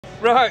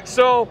Right,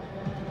 so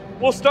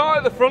we'll start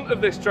at the front of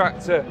this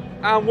tractor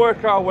and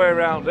work our way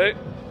around it.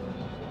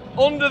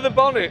 Under the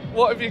bonnet,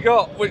 what have you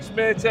got which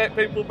may take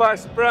people by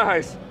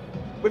surprise?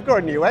 We've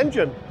got a new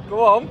engine.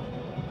 Go on.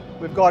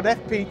 We've got an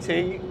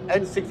FPT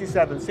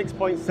N67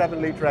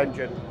 6.7 litre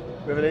engine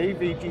with an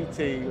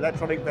EVGT,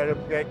 electronic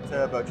variable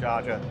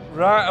turbocharger.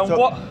 Right, and so,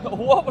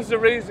 what was the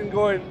reason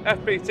going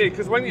FPT?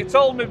 Because when you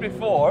told me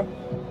before,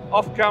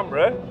 off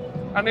camera,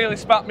 I nearly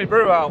spat my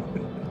brew out.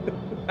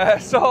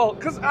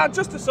 Because I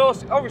just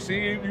associate,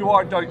 obviously you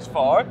are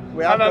Deutz-Fahr,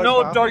 and I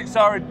know Deutz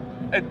are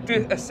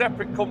a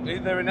separate company,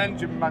 they're an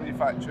engine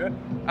manufacturer,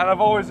 and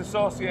I've always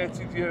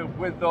associated you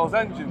with those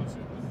engines.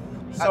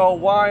 So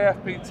why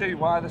FPT,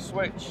 why the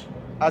switch?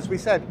 As we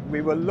said,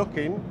 we were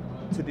looking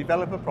to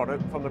develop a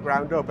product from the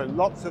ground up, and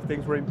lots of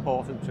things were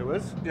important to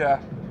us. Yeah.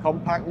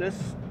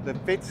 Compactness, the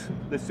fit,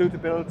 the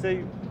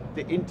suitability,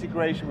 the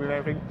integration with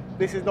everything.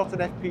 This is not an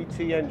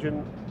FPT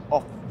engine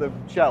off the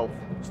shelf.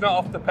 It's not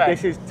off the peg.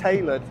 This is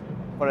tailored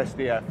for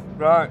SDF.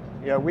 Right.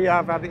 Yeah, we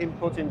have had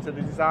input into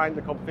the design,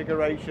 the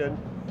configuration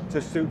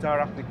to suit our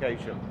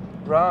application.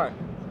 Right.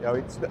 You know,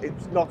 it's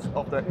not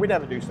off the. We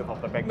never do stuff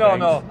off the peg. No,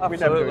 no, absolutely. We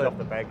never do it off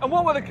the peg. And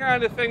what were the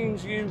kind of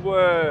things you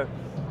were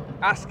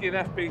asking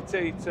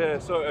FPT to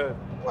sort of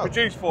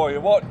produce for you?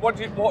 What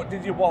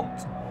did you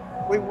want?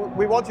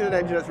 We wanted an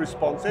engine that's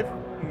responsive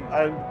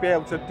and be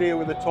able to deal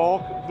with the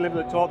torque,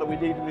 deliver the torque that we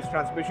need in this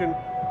transmission.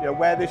 You know,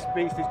 where this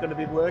beast is going to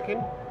be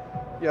working.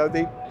 You know,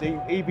 the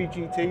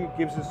EVGT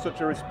gives us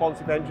such a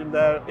responsive engine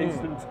there,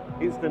 instant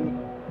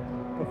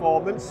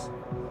performance.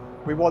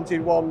 We wanted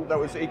one that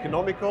was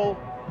economical.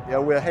 You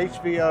know, we're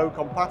HVO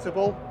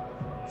compatible,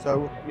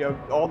 so you know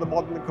all the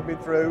modelling coming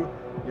through.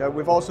 You know,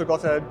 we've also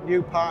got a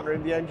new partner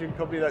in the engine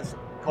company that's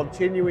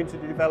continuing to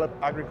develop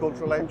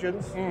agricultural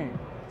engines.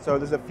 So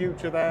there's a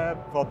future there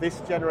for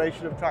this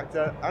generation of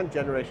tractor and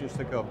generations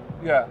to come.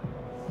 Yeah,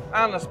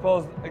 and I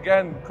suppose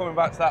again coming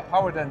back to that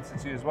power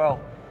density as well,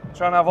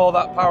 trying to have all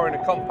that power in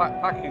a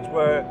compact package.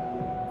 Where,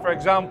 for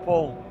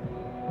example,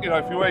 you know,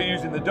 if you were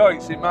using the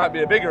Deutz, it might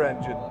be a bigger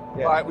engine,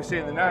 like we see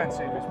in the 9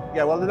 Series.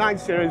 Yeah, well, the 9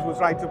 Series was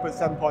right up at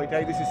 7.8.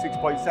 This is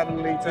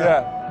 6.7 litre.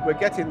 Yeah. We're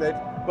getting there,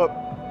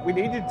 but we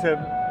needed to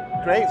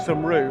create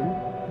some room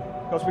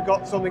because we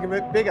got something a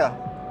bit bigger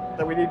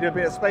that we needed a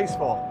bit of space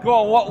for. Go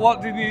on,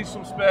 what did you need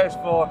some space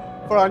for?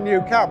 For our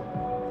new cab,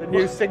 the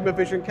new Sigma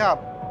Vision cab.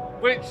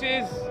 Which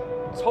is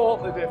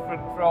totally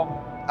different from...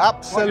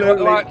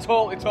 Absolutely. Like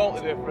totally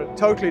different.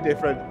 Totally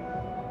different.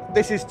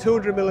 This is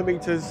 200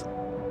 millimetres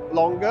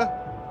longer,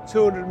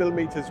 200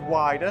 millimetres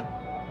wider.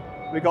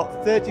 We've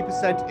got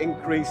 30%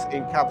 increase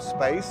in cab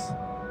space.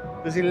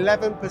 There's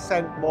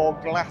 11% more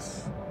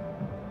glass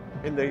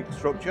in the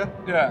structure.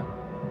 Yeah.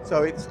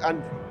 So it's,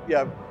 and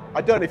yeah,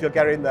 I don't know if you'll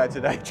get in there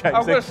today, James. I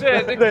was going to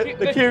say,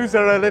 the queues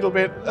are a little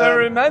bit...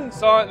 They're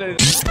immense, aren't they?